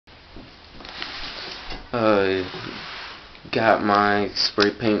Uh, got my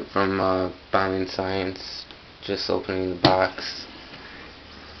spray paint from BombingScience. Just opening the box.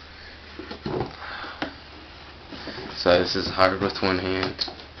 So this is hard with one hand.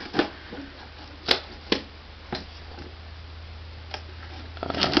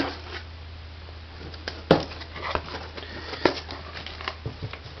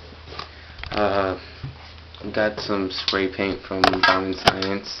 Got some spray paint from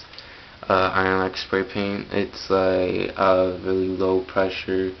BombingScience. Ironlak spray paint. It's like a really low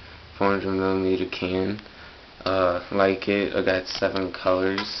pressure 400mm can. Like it. I got 7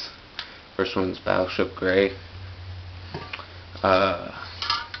 colors. First one's Battleship Gray. Vans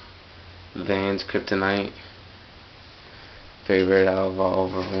Kryptonite. Favorite out of all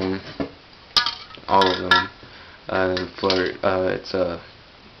of them. All of them. Flirt. It's a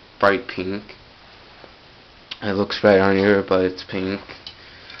bright pink. It looks red on here, but it's pink.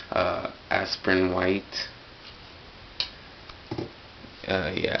 Aspirin white.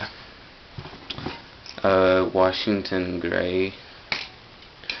 Yeah. Washington gray.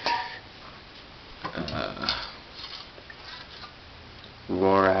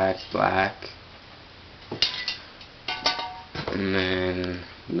 Rorak black. And then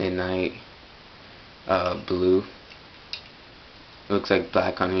midnight blue. It looks like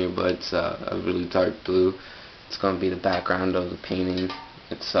black on here, but it's a really dark blue. It's going to be the background of the painting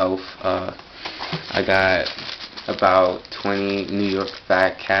itself. I got about 20 New York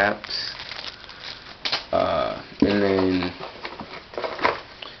Fat caps. And then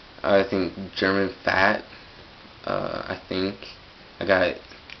I think German Fat. I think I got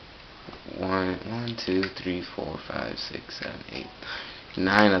 1, 2, 3, 4, 5, 6, 7, 8,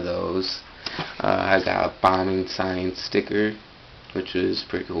 9 of those. I got a BombingScience sticker, which is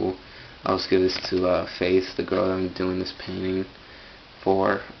pretty cool. I'll just give this to Faith, the girl that I'm doing this painting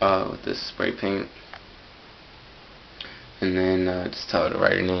for, with this spray paint. And then just tell her to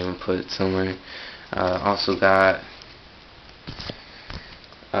write her name and put it somewhere. Also got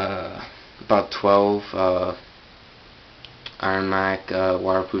about 12 Ironlak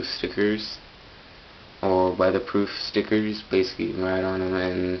waterproof stickers, or weatherproof stickers. Basically, you can write on them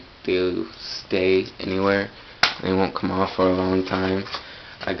and they'll stay anywhere. They won't come off for a long time.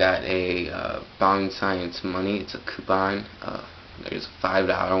 I got a BombingScience money. It's a coupon. There's a $5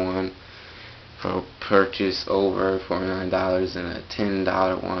 one for purchase over $49 and a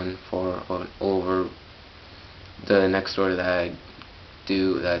 $10 one for over the next order that I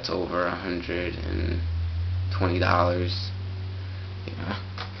do that's over $120. Yeah.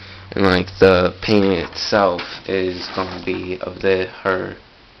 And like the painting itself is going to be of her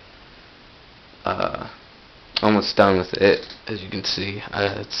almost done with it, as you can see.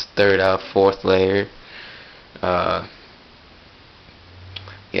 It's 3rd out of 4th layer.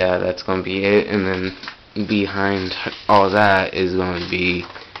 Yeah, that's going to be it. And then behind all that is going to be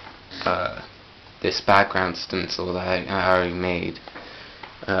this background stencil that I already made.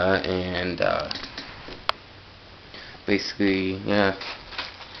 Basically, yeah,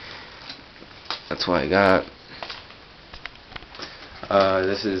 that's what I got.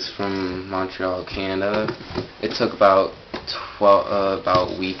 This is from Montreal, Canada. It took about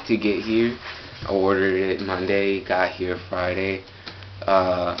a week to get here. I ordered it Monday, got here Friday.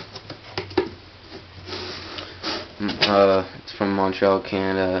 It's from Montreal,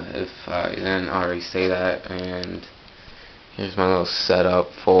 Canada, if I didn't already say that. And here's my little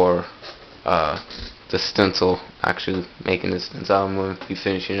setup for the stencil. Actually making the stencil. I'm going to be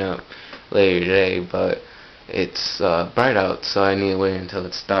finishing up later today, but it's bright out, so I need to wait until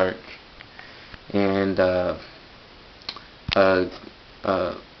it's dark. And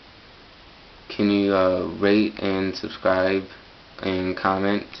can you rate and subscribe and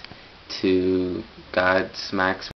comment to God Smacks